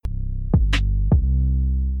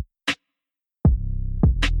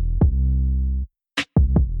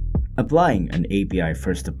Applying an API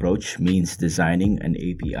first approach means designing an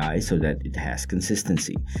API so that it has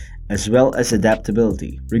consistency, as well as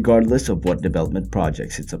adaptability, regardless of what development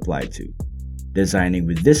projects it's applied to. Designing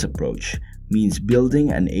with this approach means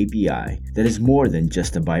building an API that is more than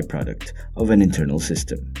just a byproduct of an internal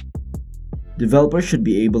system. Developers should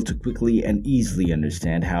be able to quickly and easily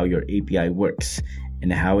understand how your API works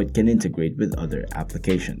and how it can integrate with other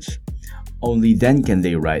applications. Only then can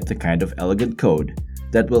they write the kind of elegant code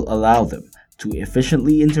that will allow them to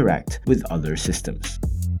efficiently interact with other systems.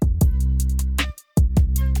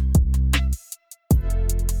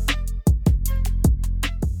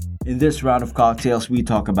 In this round of cocktails, we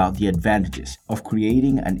talk about the advantages of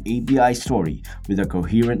creating an API story with a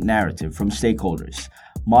coherent narrative from stakeholders,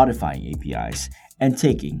 modifying APIs, and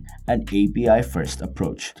taking an API first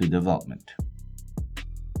approach to development.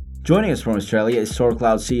 Joining us from Australia is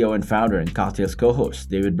StoreCloud CEO and founder and Cocktails co-host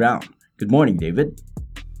David Brown. Good morning, David.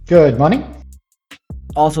 Good morning.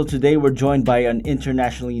 Also today, we're joined by an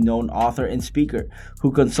internationally known author and speaker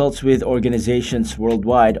who consults with organizations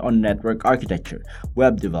worldwide on network architecture,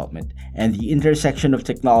 web development, and the intersection of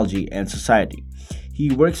technology and society.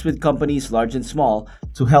 He works with companies large and small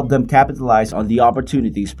to help them capitalize on the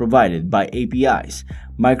opportunities provided by APIs,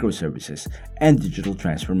 microservices, and digital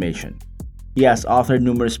transformation. He has authored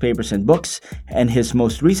numerous papers and books, and his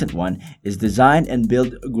most recent one is Design and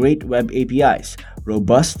Build Great Web APIs,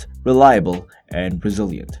 Robust, Reliable, and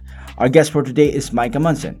Resilient. Our guest for today is Mike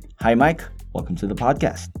Amundsen. Hi, Mike. Welcome to the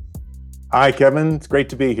podcast. Hi, Kevin. It's great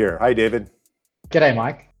to be here. Hi, David. G'day,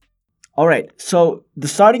 Mike. All right, so the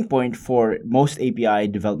starting point for most API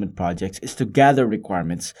development projects is to gather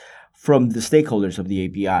requirements from the stakeholders of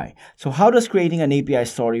the API. So how does creating an API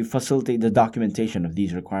story facilitate the documentation of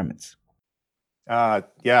these requirements? One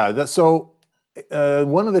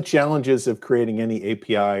of the challenges of creating any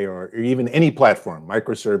API or even any platform,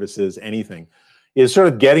 microservices, anything, is sort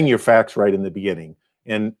of getting your facts right in the beginning.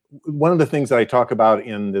 And one of the things that I talk about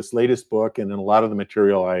in this latest book and in a lot of the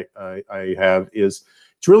material I have is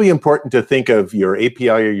it's really important to think of your API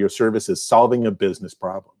or your service as solving a business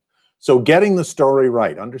problem. So getting the story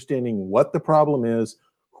right, understanding what the problem is,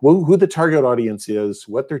 who the target audience is,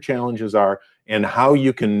 what their challenges are, and how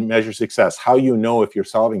you can measure success, how you know if you're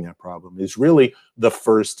solving that problem is really the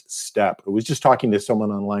first step. I was just talking to someone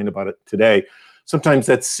online about it today. Sometimes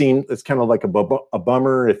it's kind of like a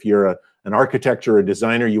bummer if you're an architect or a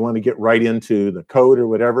designer, you want to get right into the code or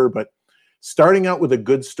whatever, but starting out with a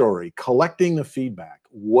good story, collecting the feedback.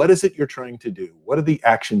 What is it you're trying to do? What are the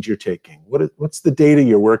actions you're taking? What's the data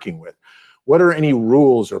you're working with? What are any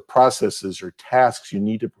rules or processes or tasks you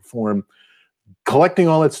need to perform? Collecting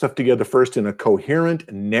all that stuff together first in a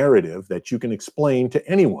coherent narrative that you can explain to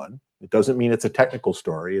anyone. It doesn't mean it's a technical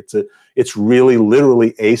story. It's really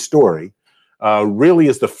literally a story. Really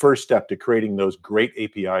is the first step to creating those great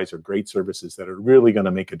APIs or great services that are really going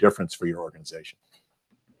to make a difference for your organization.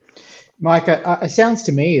 Mike, it sounds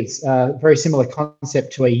to me it's a very similar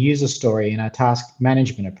concept to a user story and a task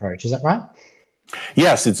management approach. Is that right?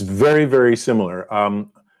 Yes, it's very, very similar.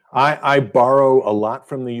 I borrow a lot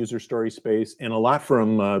from the user story space and a lot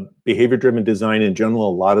from behavior-driven design in general,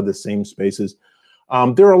 a lot of the same spaces.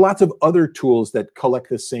 There are lots of other tools that collect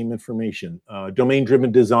the same information.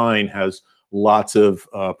 Domain-driven design has lots of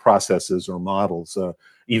processes or models.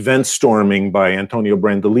 Event storming by Antonio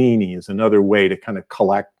Brandolini is another way to kind of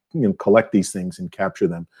collect these things and capture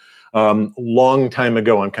them. Long time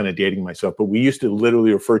ago, I'm kind of dating myself, but we used to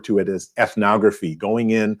literally refer to it as ethnography, going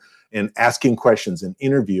in and asking questions and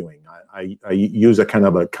interviewing. I use a kind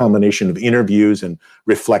of a combination of interviews and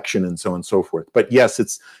reflection and so on and so forth. But yes,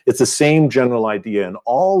 it's the same general idea, and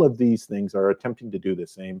all of these things are attempting to do the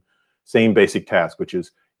same basic task, which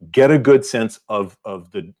is get a good sense of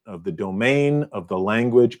the domain, of the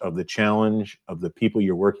language, of the challenge, of the people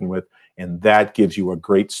you're working with, and that gives you a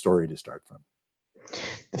great story to start from.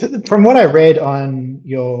 From what I read on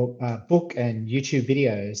your book and YouTube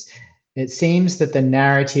videos, it seems that the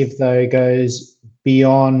narrative, though, goes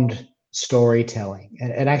beyond storytelling.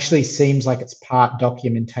 It actually seems like it's part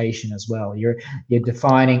documentation as well. You're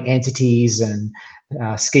defining entities and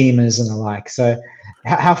schemas and the like. So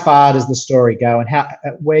how far does the story go, and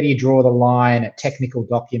where do you draw the line at technical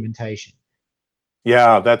documentation?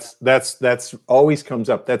 Yeah, that's always comes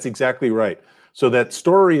up. That's exactly right. So that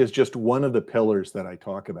story is just one of the pillars that I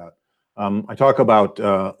talk about. I talk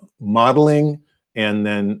about modeling and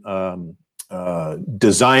then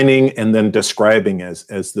designing, and then describing as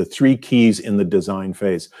the three keys in the design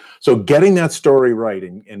phase. So getting that story right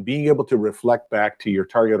and being able to reflect back to your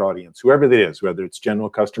target audience, whoever it is, whether it's general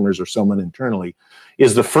customers or someone internally,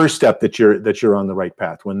 is the first step that you're on the right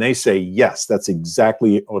path. When they say, yes, that's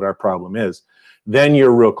exactly what our problem is, then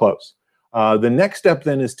you're real close. The next step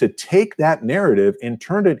then is to take that narrative and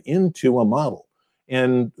turn it into a model.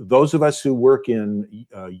 And those of us who work in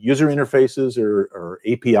user interfaces or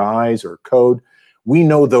APIs or code, we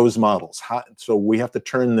know those models. So we have to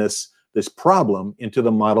turn this problem into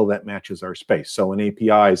the model that matches our space. So in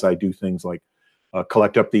APIs, I do things like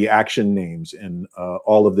collect up the action names and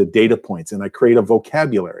all of the data points, and I create a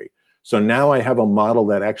vocabulary. So now I have a model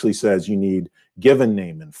that actually says you need given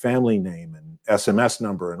name and family name and SMS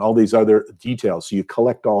number and all these other details. So you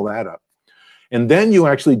collect all that up. And then you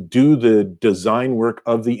actually do the design work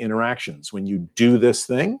of the interactions. When you do this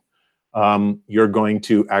thing, you're going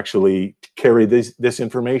to actually carry this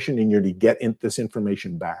information, and you're to get this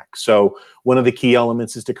information back. So one of the key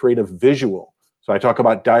elements is to create a visual. So I talk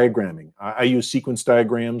about diagramming. I use sequence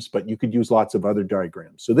diagrams, but you could use lots of other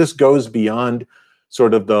diagrams. So this goes beyond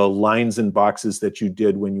sort of the lines and boxes that you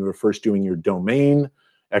did when you were first doing your domain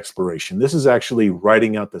exploration. This is actually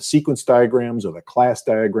writing out the sequence diagrams or the class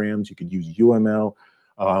diagrams. You could use UML.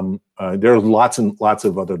 There are lots and lots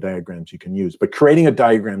of other diagrams you can use, but creating a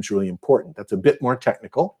diagram is really important. That's a bit more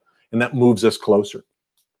technical, and that moves us closer.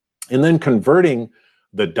 And then converting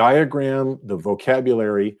the diagram, the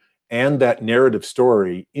vocabulary, and that narrative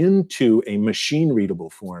story into a machine-readable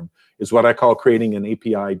form is what I call creating an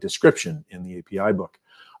API description in the API book.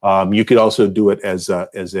 You could also do it as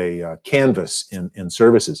a canvas in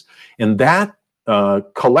services. And that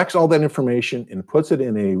collects all that information and puts it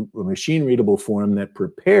in a machine-readable form that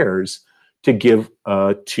prepares to give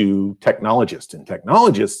to technologists. And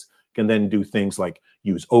technologists can then do things like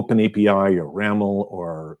use OpenAPI or RAML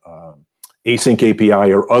or async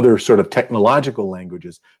API or other sort of technological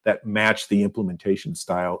languages that match the implementation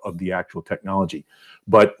style of the actual technology.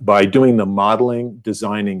 But by doing the modeling,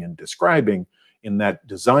 designing, and describing, in that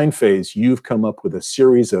design phase, you've come up with a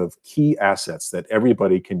series of key assets that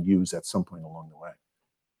everybody can use at some point along the way.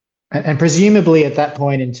 And presumably at that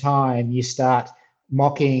point in time, you start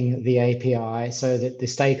mocking the API so that the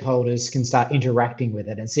stakeholders can start interacting with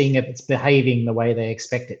it and seeing if it's behaving the way they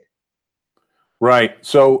expect it. Right.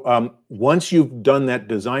 So once you've done that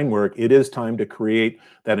design work, it is time to create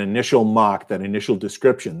that initial mock, that initial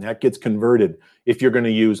description. That gets converted. If you're going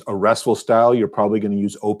to use a RESTful style, you're probably going to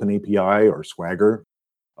use OpenAPI or Swagger.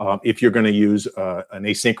 If you're going to use an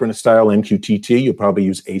asynchronous style, MQTT, you'll probably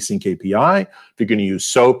use Async API. If you're going to use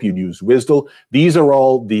SOAP, you'd use WSDL. These are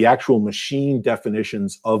all the actual machine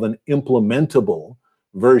definitions of an implementable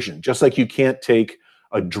version. Just like you can't take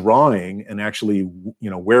a drawing and actually,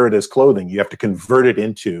 wear it as clothing. You have to convert it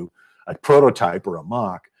into a prototype or a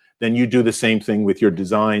mock. Then you do the same thing with your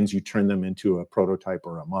designs. You turn them into a prototype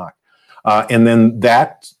or a mock. And then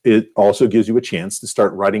it also gives you a chance to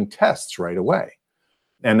start writing tests right away.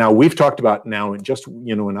 And now we've talked about you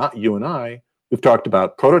and I, we've talked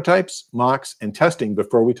about prototypes, mocks, and testing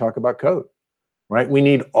before we talk about code. Right? We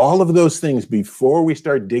need all of those things before we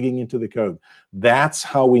start digging into the code. That's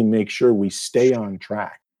how we make sure we stay on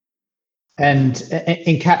track. And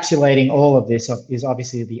encapsulating all of this is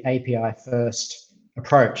obviously the API first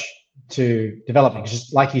approach to developing.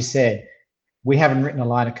 Just like you said, we haven't written a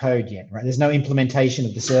line of code yet, right? There's no implementation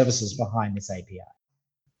of the services behind this API.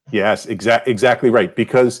 Yes, exactly right,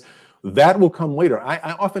 because that will come later.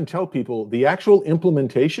 I often tell people the actual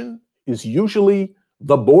implementation is usually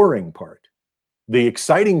the boring part. The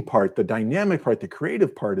exciting part, the dynamic part, the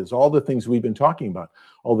creative part is all the things we've been talking about,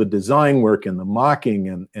 all the design work and the mocking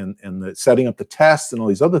and the setting up the tests and all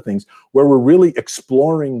these other things where we're really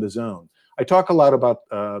exploring the zone. I talk a lot about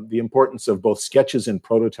the importance of both sketches and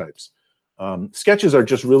prototypes. Sketches are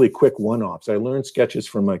just really quick one-offs. I learned sketches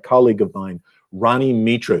from a colleague of mine, Ronnie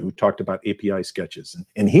Mitra, who talked about API sketches.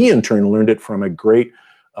 And he in turn learned it from a great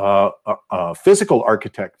physical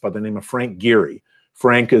architect by the name of Frank Gehry.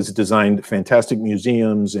 Frank has designed fantastic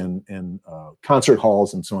museums and concert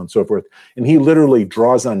halls and so on and so forth. And he literally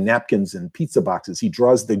draws on napkins and pizza boxes. He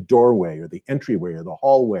draws the doorway or the entryway or the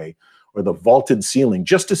hallway or the vaulted ceiling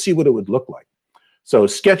just to see what it would look like. So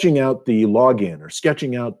sketching out the login or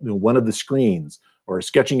sketching out one of the screens or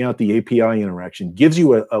sketching out the API interaction gives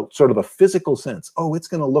you a sort of a physical sense. Oh, it's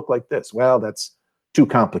going to look like this. Well, that's too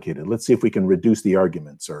complicated. Let's see if we can reduce the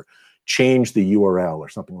arguments or change the URL or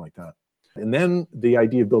something like that. And then the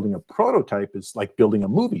idea of building a prototype is like building a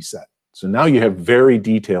movie set. So now you have very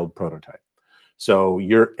detailed prototype. So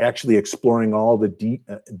you're actually exploring all the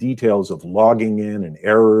details of logging in and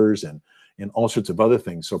errors and and all sorts of other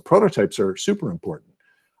things. So prototypes are super important.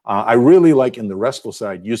 I really like in the RESTful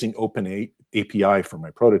side using OpenAPI for my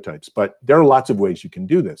prototypes, but there are lots of ways you can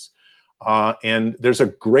do this. And there's a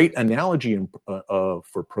great analogy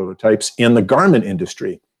for prototypes in the garment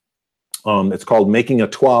industry. It's called making a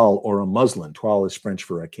toile or a muslin. Toile is French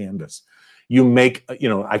for a canvas. You make,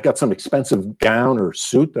 I've got some expensive gown or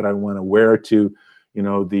suit that I want to wear to,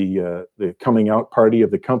 the coming out party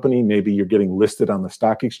of the company. Maybe you're getting listed on the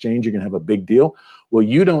stock exchange. You're going to have a big deal. Well,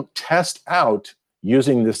 you don't test out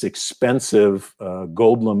using this expensive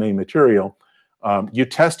gold lame material. You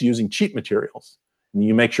test using cheap materials. And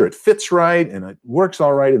you make sure it fits right and it works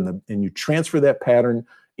all right, and you transfer that pattern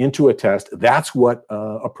into a test. That's what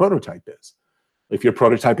a prototype is. If you're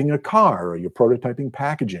prototyping a car or you're prototyping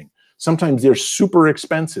packaging, sometimes they're super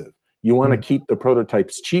expensive. You want to keep the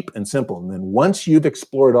prototypes cheap and simple. And then once you've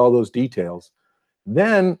explored all those details,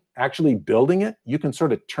 then actually building it, you can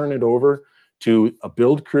sort of turn it over to a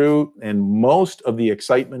build crew, and most of the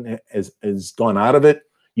excitement has gone out of it.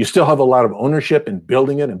 You still have a lot of ownership in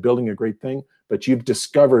building it and building a great thing, but you've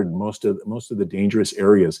discovered most of the dangerous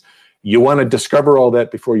areas. You want to discover all that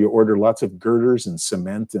before you order lots of girders and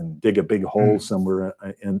cement and dig a big hole somewhere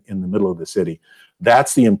in the middle of the city.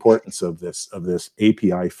 That's the importance of this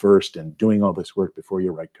API first and doing all this work before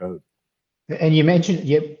you write code. And you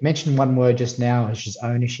mentioned one word just now, which is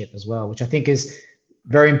ownership as well, which I think is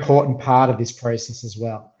a very important part of this process as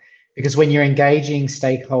well. Because when you're engaging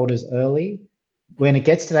stakeholders early, when it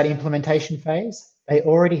gets to that implementation phase, they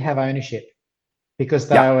already have ownership because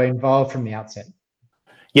they were involved from the outset.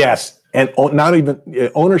 Yes, and not even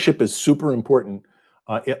ownership is super important.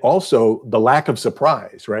 Also, the lack of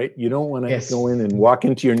surprise, right? You don't want to go in and walk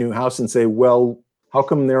into your new house and say, well, how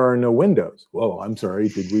come there are no windows? Whoa, I'm sorry,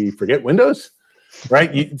 did we forget windows?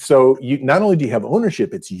 Right? So not only do you have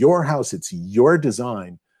ownership, it's your house, it's your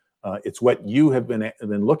design, it's what you have been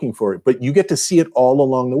looking for, but you get to see it all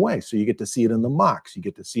along the way. So you get to see it in the mocks, you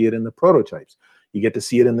get to see it in the prototypes, you get to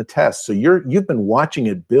see it in the tests. So you've been watching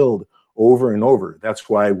it build over and over. That's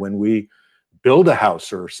why when we build a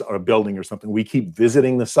house or a building or something, we keep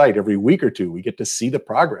visiting the site every week or two. We get to see the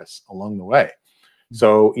progress along the way.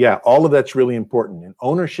 So yeah, all of that's really important. And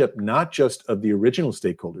ownership, not just of the original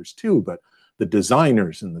stakeholders too, but the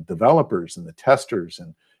designers and the developers and the testers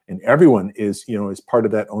and everyone is part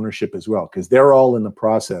of that ownership as well, because they're all in the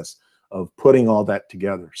process of putting all that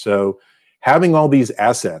together. So having all these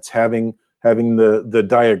assets, having the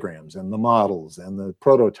diagrams and the models and the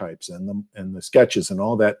prototypes and the sketches and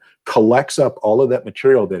all that collects up all of that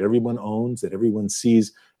material that everyone owns, that everyone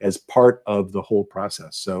sees as part of the whole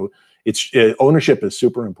process. So ownership is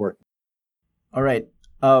super important. All right.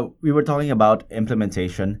 We were talking about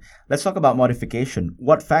implementation. Let's talk about modification.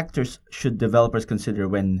 What factors should developers consider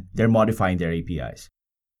when they're modifying their APIs?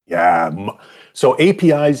 Yeah. So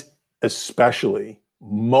APIs especially,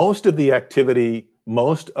 most of the activity,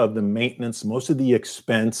 most of the maintenance, most of the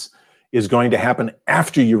expense is going to happen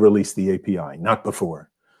after you release the API, not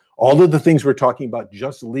before. All of the things we're talking about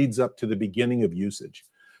just leads up to the beginning of usage.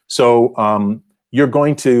 So you're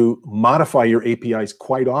going to modify your APIs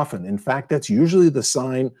quite often. In fact, that's usually the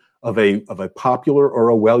sign of a popular or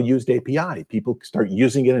a well-used API. People start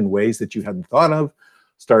using it in ways that you hadn't thought of,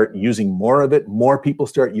 start using more of it, more people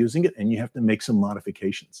start using it, and you have to make some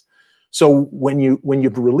modifications. So when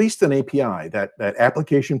you've released an API, that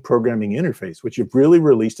application programming interface, what you've really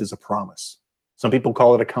released is a promise. Some people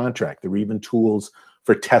call it a contract. There are even tools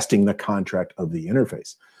for testing the contract of the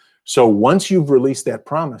interface. So once you've released that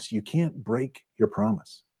promise, you can't break your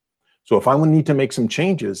promise. So if I need to make some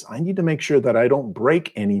changes, I need to make sure that I don't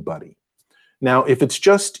break anybody. Now, if it's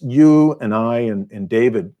just you and I and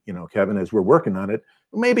David, Kevin, as we're working on it,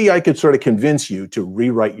 maybe I could sort of convince you to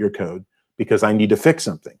rewrite your code because I need to fix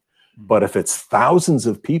something. But if it's thousands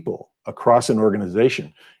of people across an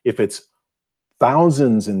organization, if it's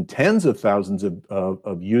thousands and tens of thousands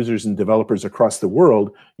of users and developers across the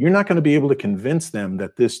world, you're not going to be able to convince them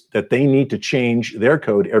that they need to change their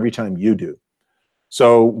code every time you do.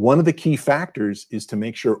 So one of the key factors is to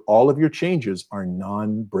make sure all of your changes are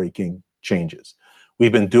non-breaking changes.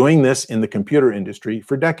 We've been doing this in the computer industry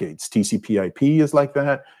for decades. TCP/IP is like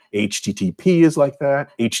that. HTTP is like that.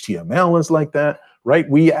 HTML is like that, right?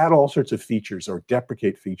 We add all sorts of features or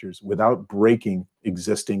deprecate features without breaking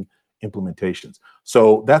existing implementations.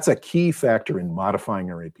 So that's a key factor in modifying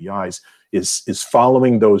our APIs is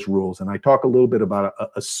following those rules. And I talk a little bit about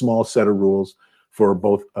a small set of rules for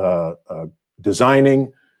both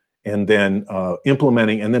designing and then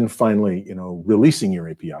implementing and then finally, releasing your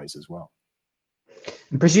APIs as well.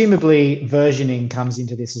 And presumably versioning comes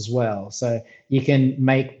into this as well. So you can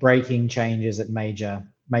make breaking changes at major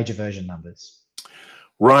major version numbers?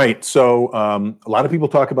 Right. So a lot of people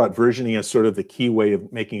talk about versioning as sort of the key way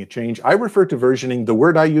of making a change. I refer to versioning, the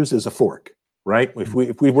word I use is a fork, right? If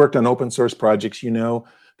we've worked on open source projects, you know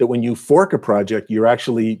that when you fork a project, you're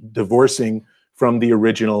actually divorcing from the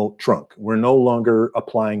original trunk. We're no longer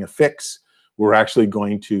applying a fix. We're actually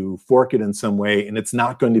going to fork it in some way, and it's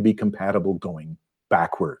not going to be compatible going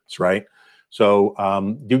backwards, right? So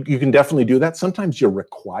you can definitely do that. Sometimes you're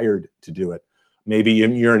required to do it. Maybe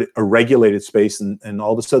you're in a regulated space and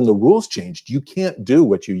all of a sudden the rules changed. You can't do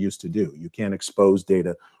what you used to do. You can't expose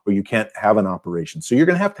data or you can't have an operation. So you're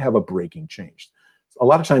going to have a breaking change. A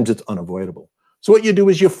lot of times it's unavoidable. So what you do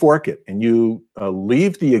is you fork it and you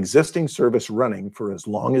leave the existing service running for as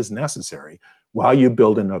long as necessary while you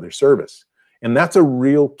build another service. And that's a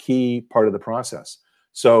real key part of the process.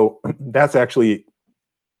 So that's actually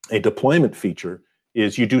a deployment feature,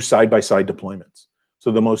 is you do side-by-side deployments.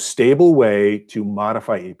 So the most stable way to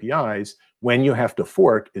modify APIs when you have to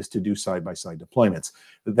fork is to do side-by-side deployments.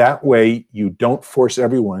 That way, you don't force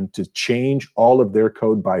everyone to change all of their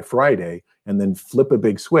code by Friday and then flip a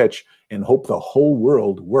big switch and hope the whole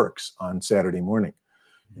world works on Saturday morning.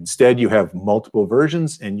 Instead, you have multiple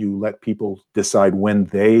versions and you let people decide when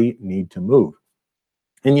they need to move.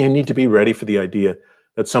 And you need to be ready for the idea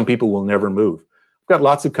that some people will never move. I've got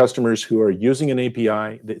lots of customers who are using an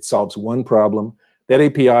API that solves one problem. That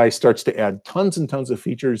API starts to add tons and tons of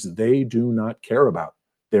features they do not care about.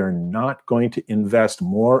 They're not going to invest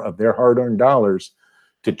more of their hard-earned dollars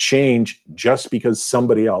to change just because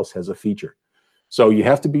somebody else has a feature. So you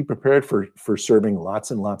have to be prepared for serving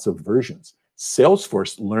lots and lots of versions.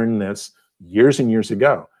 Salesforce learned this years and years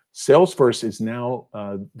ago. Salesforce is now,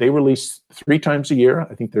 they release 3 times a year.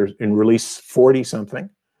 I think they're in release 40-something.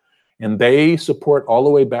 And they support all the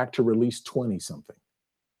way back to release 20-something.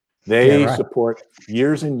 They support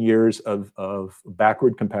years and years of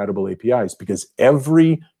backward compatible APIs because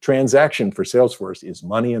every transaction for Salesforce is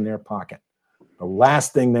money in their pocket. The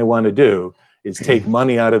last thing they want to do is take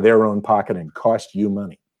money out of their own pocket and cost you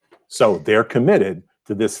money. So they're committed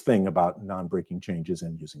to this thing about non-breaking changes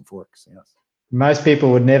and using forks. Yes. Most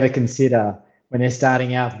people would never consider when they're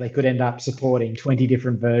starting out that they could end up supporting 20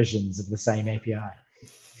 different versions of the same API.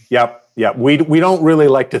 Yep. We don't really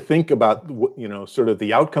like to think about, sort of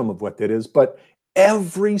the outcome of what that is, but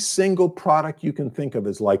every single product you can think of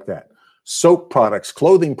is like that. Soap products,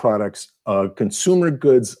 clothing products, consumer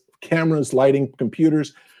goods, cameras, lighting,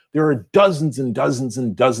 computers. There are dozens and dozens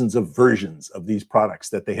and dozens of versions of these products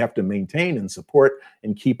that they have to maintain and support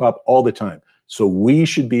and keep up all the time. So we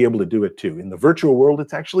should be able to do it too. In the virtual world,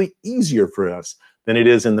 it's actually easier for us than it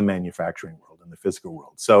is in the manufacturing world, in the physical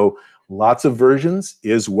world. So lots of versions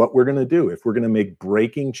is what we're going to do. If we're going to make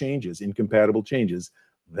breaking changes, incompatible changes,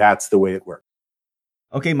 that's the way it works.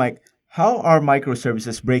 Okay, Mike, how are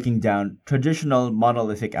microservices breaking down traditional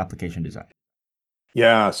monolithic application design?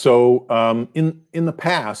 Yeah, so in the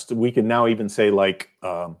past, we can now even say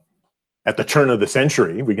at the turn of the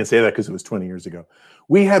century, we can say that because it was 20 years ago,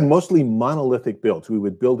 we had mostly monolithic builds. We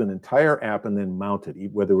would build an entire app and then mount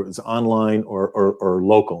it, whether it was online or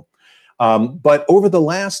local. But over the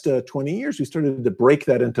last 20 years, we started to break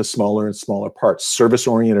that into smaller and smaller parts.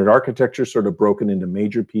 Service-oriented architecture sort of broken into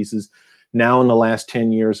major pieces. Now in the last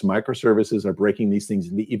 10 years, microservices are breaking these things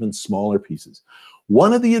into even smaller pieces.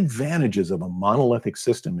 One of the advantages of a monolithic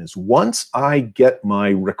system is once I get my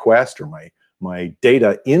request or my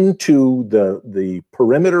data into the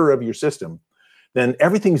perimeter of your system, then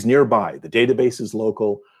everything's nearby. The database is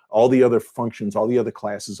local. All the other functions, all the other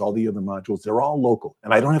classes, all the other modules, they're all local.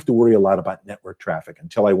 And I don't have to worry a lot about network traffic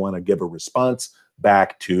until I want to give a response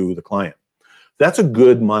back to the client. That's a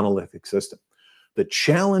good monolithic system. The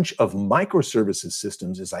challenge of microservices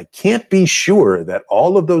systems is I can't be sure that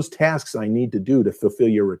all of those tasks I need to do to fulfill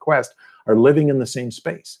your request are living in the same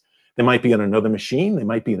space. They might be on another machine. They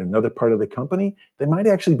might be in another part of the company. They might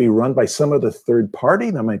actually be run by some other third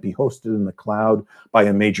party. They might be hosted in the cloud by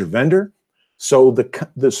a major vendor. So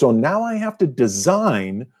so now I have to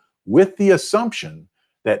design with the assumption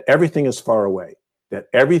that everything is far away, that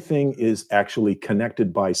everything is actually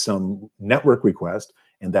connected by some network request,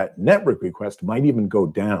 and that network request might even go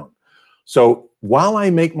down. So while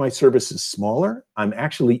I make my services smaller, I'm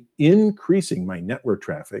actually increasing my network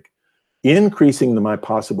traffic, increasing my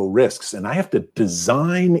possible risks, and I have to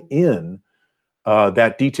design in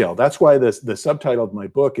that detail. That's why the subtitle of my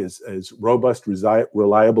book is Robust,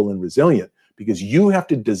 Reliable, and Resilient, because you have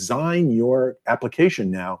to design your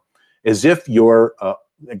application now as if you're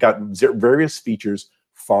got various features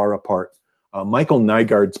far apart. Michael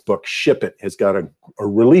Nygaard's book, Ship It, has got a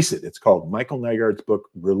Release It. It's called Michael Nygaard's book,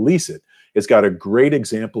 Release It. has got a great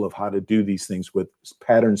example of how to do these things with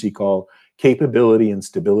patterns he called capability and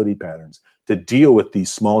stability patterns to deal with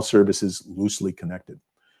these small services loosely connected.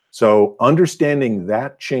 So understanding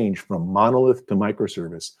that change from monolith to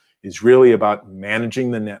microservice is really about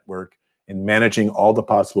managing the network and managing all the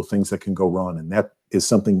possible things that can go wrong. And that is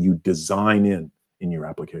something you design in your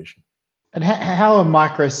application. And how are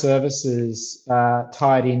microservices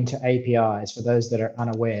tied into APIs for those that are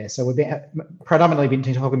unaware? So we've predominantly been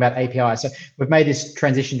talking about APIs. So we've made this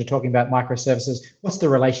transition to talking about microservices. What's the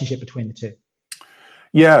relationship between the two?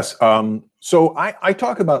 Yes. So I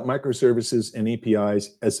talk about microservices and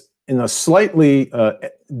APIs as in a slightly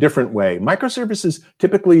different way. Microservices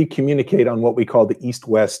typically communicate on what we call the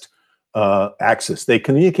east-west axis. They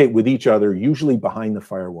communicate with each other, usually behind the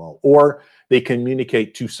firewall, or they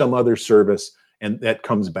communicate to some other service and that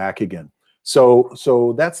comes back again.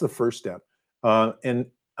 So that's the first step. And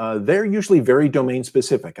they're usually very domain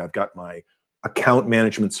specific. I've got my account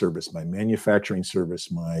management service, my manufacturing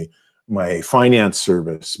service, my finance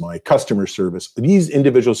service, my customer service. These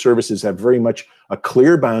individual services have very much a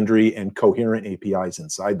clear boundary and coherent APIs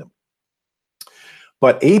inside them.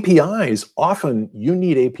 But APIs, often you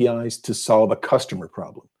need APIs to solve a customer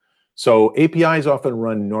problem. So APIs often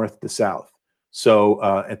run north to south. So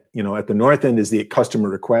at the north end is the customer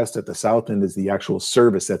request, at the south end is the actual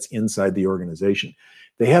service that's inside the organization.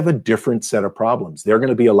 They have a different set of problems. They're going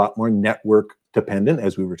to be a lot more network dependent,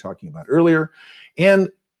 as we were talking about earlier. And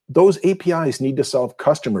those APIs need to solve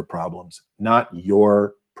customer problems, not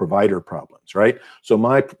your provider problems, right? So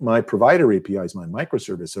my provider APIs, my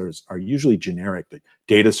microservices are usually generic, like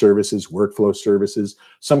data services, workflow services,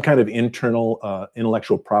 some kind of internal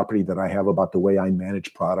intellectual property that I have about the way I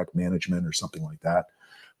manage product management or something like that.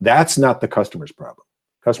 That's not the customer's problem.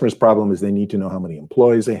 Customer's problem is they need to know how many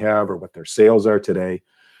employees they have or what their sales are today.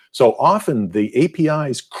 So often the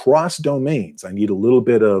APIs cross domains. I need a little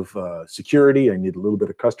bit of security. I need a little bit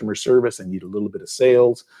of customer service. I need a little bit of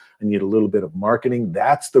sales. I need a little bit of marketing.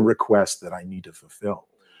 That's the request that I need to fulfill.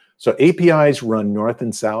 So APIs run north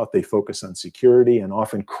and south. They focus on security and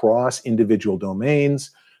often cross individual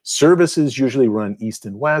domains. Services usually run east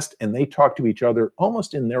and west, and they talk to each other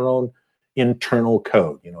almost in their own internal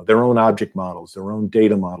code, their own object models, their own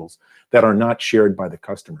data models that are not shared by the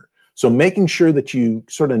customer. So making sure that you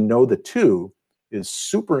sort of know the two is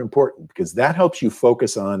super important because that helps you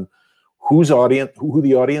focus on who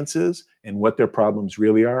the audience is and what their problems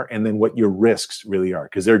really are, and then what your risks really are,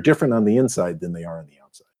 because they're different on the inside than they are on the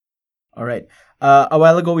outside. All right. A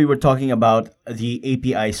while ago, we were talking about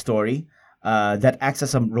the API story that acts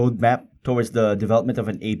as a roadmap towards the development of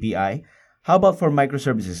an API. How about for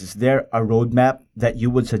microservices? Is there a roadmap that you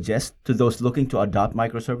would suggest to those looking to adopt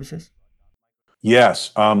microservices?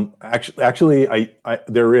 Yes, actually,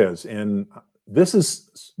 there is, and this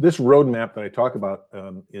roadmap that I talk about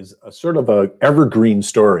is a sort of a evergreen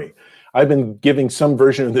story. I've been giving some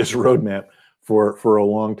version of this roadmap for a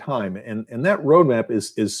long time, and that roadmap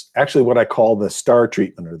is actually what I call the STAR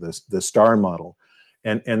treatment or the STAR model.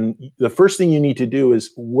 And the first thing you need to do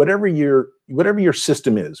is whatever your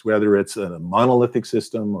system is, whether it's a monolithic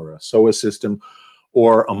system or a SOA system,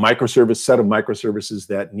 or a set of microservices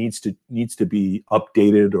that needs to be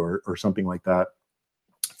updated or something like that.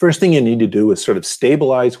 First thing you need to do is sort of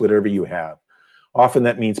stabilize whatever you have. Often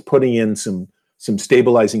that means putting in some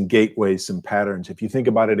stabilizing gateways, some patterns. If you think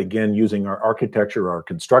about it again, using our architecture, our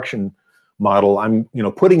construction model, I'm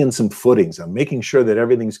putting in some footings. I'm making sure that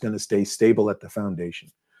everything's going to stay stable at the foundation.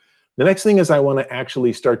 The next thing is I want to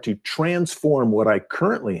actually start to transform what I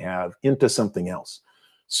currently have into something else.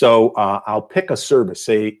 So I'll pick a service.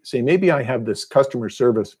 Say maybe I have this customer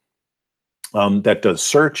service that does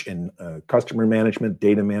search and customer management,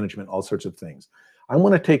 data management, all sorts of things. I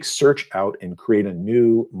want to take search out and create a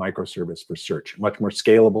new microservice for search, much more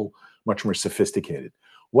scalable, much more sophisticated.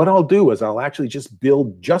 What I'll do is I'll actually just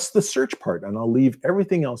build just the search part, and I'll leave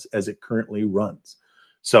everything else as it currently runs.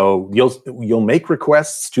 So you'll make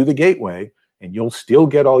requests to the gateway, and you'll still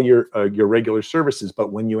get all your regular services.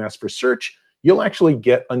 But when you ask for search, you'll actually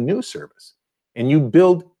get a new service. And you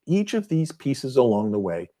build each of these pieces along the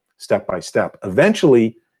way, step by step.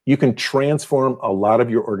 Eventually, you can transform a lot of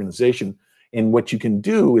your organization. And what you can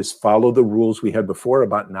do is follow the rules we had before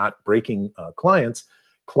about not breaking clients.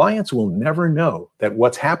 Clients will never know that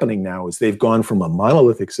what's happening now is they've gone from a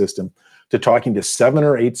monolithic system to talking to 7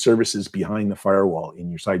 or 8 services behind the firewall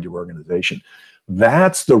inside your organization.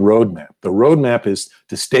 That's the roadmap. The roadmap is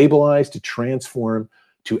to stabilize, to transform,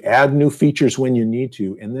 to add new features when you need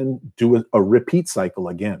to, and then do a repeat cycle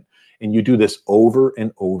again. And you do this over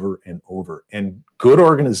and over and over. And good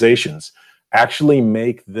organizations actually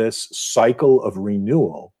make this cycle of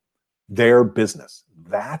renewal their business.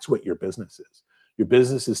 That's what your business is. Your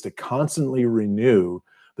business is to constantly renew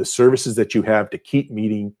the services that you have to keep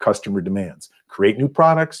meeting customer demands. Create new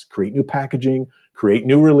products, create new packaging, create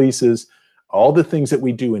new releases, all the things that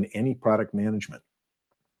we do in any product management.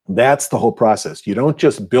 That's the whole process. You don't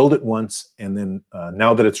just build it once and then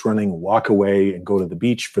now that it's running, walk away and go to the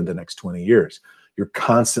beach for the next 20 years. You're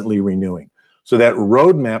constantly renewing. So that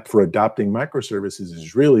roadmap for adopting microservices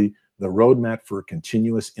is really the roadmap for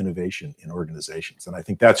continuous innovation in organizations. And I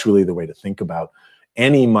think that's really the way to think about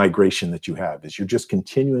any migration that you have, is you're just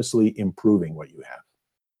continuously improving what you have.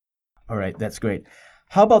 All right, that's great.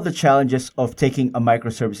 How about the challenges of taking a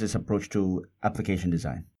microservices approach to application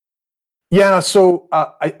design? Yeah, so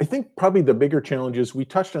I think probably the bigger challenges, we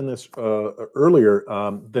touched on this earlier,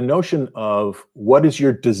 the notion of what is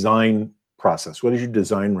your design process? What is your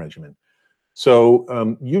design regimen?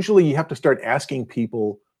 So usually you have to start asking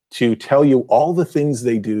people to tell you all the things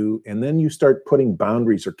they do, and then you start putting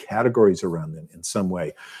boundaries or categories around them in some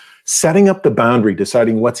way. Setting up the boundary,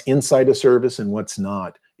 deciding what's inside a service and what's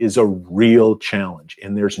not, is a real challenge,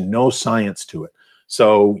 and there's no science to it.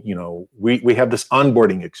 So, we have this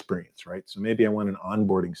onboarding experience, right? So maybe I want an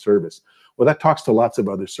onboarding service. Well, that talks to lots of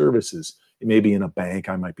other services. Maybe in a bank,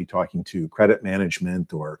 I might be talking to credit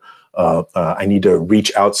management, or I need to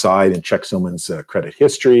reach outside and check someone's credit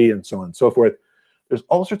history, and so on and so forth. There's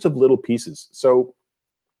all sorts of little pieces. So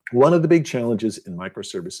one of the big challenges in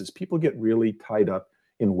microservices, people get really tied up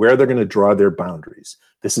in where they're going to draw their boundaries.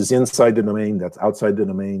 This is inside the domain, that's outside the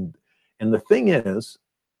domain. And the thing is,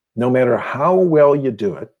 no matter how well you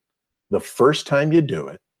do it, the first time you do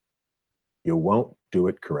it, you won't do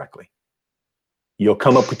it correctly. You'll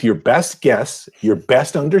come up with your best guess, your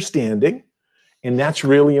best understanding, and that's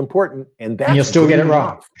really important. And you'll still get it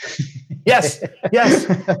wrong. Yes,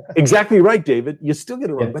 exactly right, David. You still get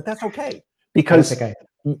it wrong, but that's okay, because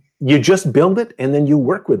you just build it and then you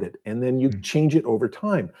work with it and then you change it over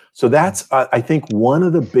time. So that's, I think, one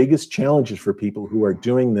of the biggest challenges for people who are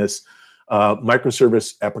doing this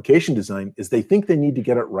microservice application design, is they think they need to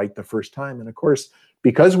get it right the first time. And of course,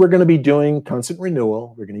 because we're going to be doing constant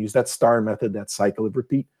renewal, we're going to use that STAR method, that cycle of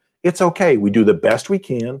repeat. It's okay. We do the best we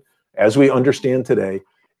can as we understand today,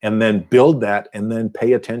 and then build that and then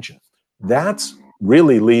pay attention. That's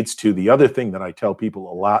really leads to the other thing that I tell people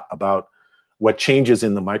a lot about what changes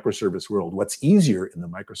in the microservice world. What's easier in the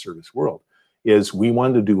microservice world is we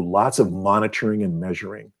want to do lots of monitoring and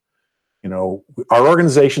measuring. Our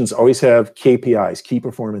organizations always have KPIs, key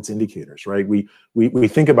performance indicators, right? We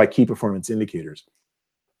think about key performance indicators,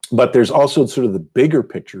 but there's also sort of the bigger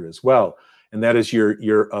picture as well, and that is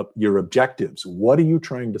your objectives. What are you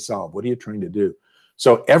trying to solve? What are you trying to do?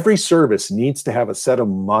 So every service needs to have a set of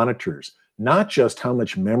monitors, not just how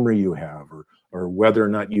much memory you have, or whether or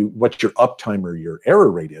not what your uptime or your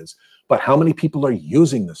error rate is, but how many people are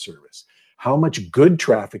using the service. How much good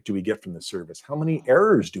traffic do we get from the service? How many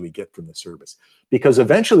errors do we get from the service? Because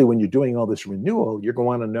eventually, when you're doing all this renewal, you're going to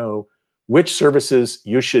want to know which services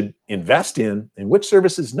you should invest in and which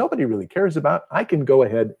services nobody really cares about. I can go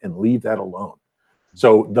ahead and leave that alone.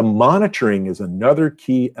 So the monitoring is another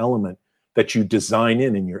key element that you design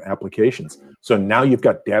in your applications. So now you've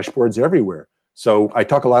got dashboards everywhere. So I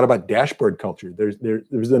talk a lot about dashboard culture. There's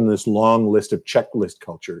been this long list of checklist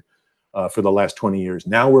culture for the last 20 years.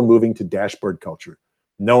 Now we're moving to dashboard culture,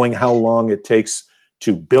 knowing how long it takes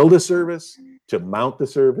to build a service, to mount the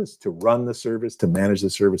service, to run the service, to manage the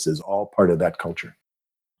service is all part of that culture.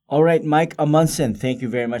 All right, Mike Amundsen, thank you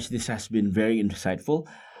very much. This has been very insightful.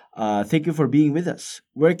 Thank you for being with us.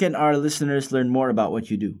 Where can our listeners learn more about what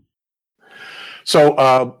you do?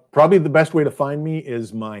 So probably the best way to find me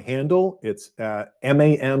is my handle. It's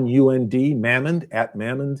MAMUND, Mammond,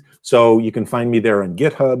 @Mammond. So you can find me there on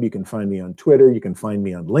GitHub. You can find me on Twitter. You can find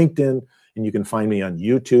me on LinkedIn, and you can find me on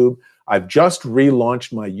YouTube. I've just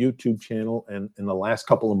relaunched my YouTube channel, and in the last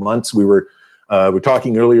couple of months, we were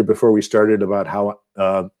talking earlier before we started about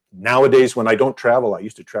how nowadays when I don't travel, I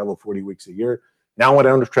used to travel 40 weeks a year. Now when I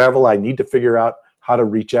don't travel, I need to figure out how to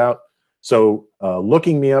reach out. So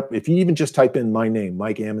looking me up, if you even just type in my name,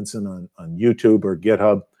 Mike Amundsen, on YouTube or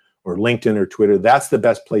GitHub or LinkedIn or Twitter, that's the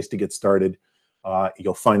best place to get started.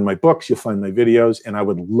 You'll find my books, you'll find my videos, and I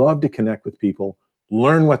would love to connect with people,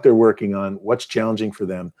 learn what they're working on, what's challenging for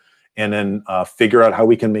them, and then figure out how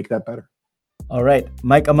we can make that better. All right,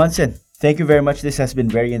 Mike Amundsen, thank you very much. This has been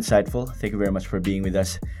very insightful. Thank you very much for being with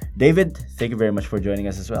us. David, thank you very much for joining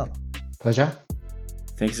us as well. Pleasure.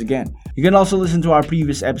 Thanks again. You can also listen to our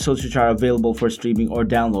previous episodes, which are available for streaming or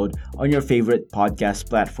download on your favorite podcast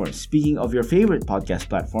platforms. Speaking of your favorite podcast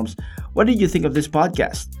platforms, what did you think of this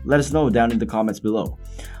podcast? Let us know down in the comments below.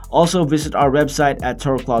 Also, visit our website at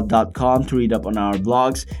torocloud.com to read up on our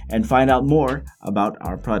blogs and find out more about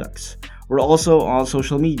our products. We're also on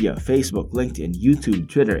social media: Facebook, LinkedIn, YouTube,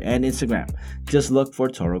 Twitter, and Instagram. Just look for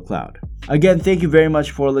Toro Cloud. Again, thank you very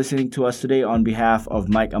much for listening to us today. On behalf of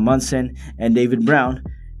Mike Amundsen and David Brown,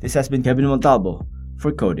 this has been Kevin Montalvo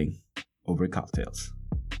for Coding Over Cocktails.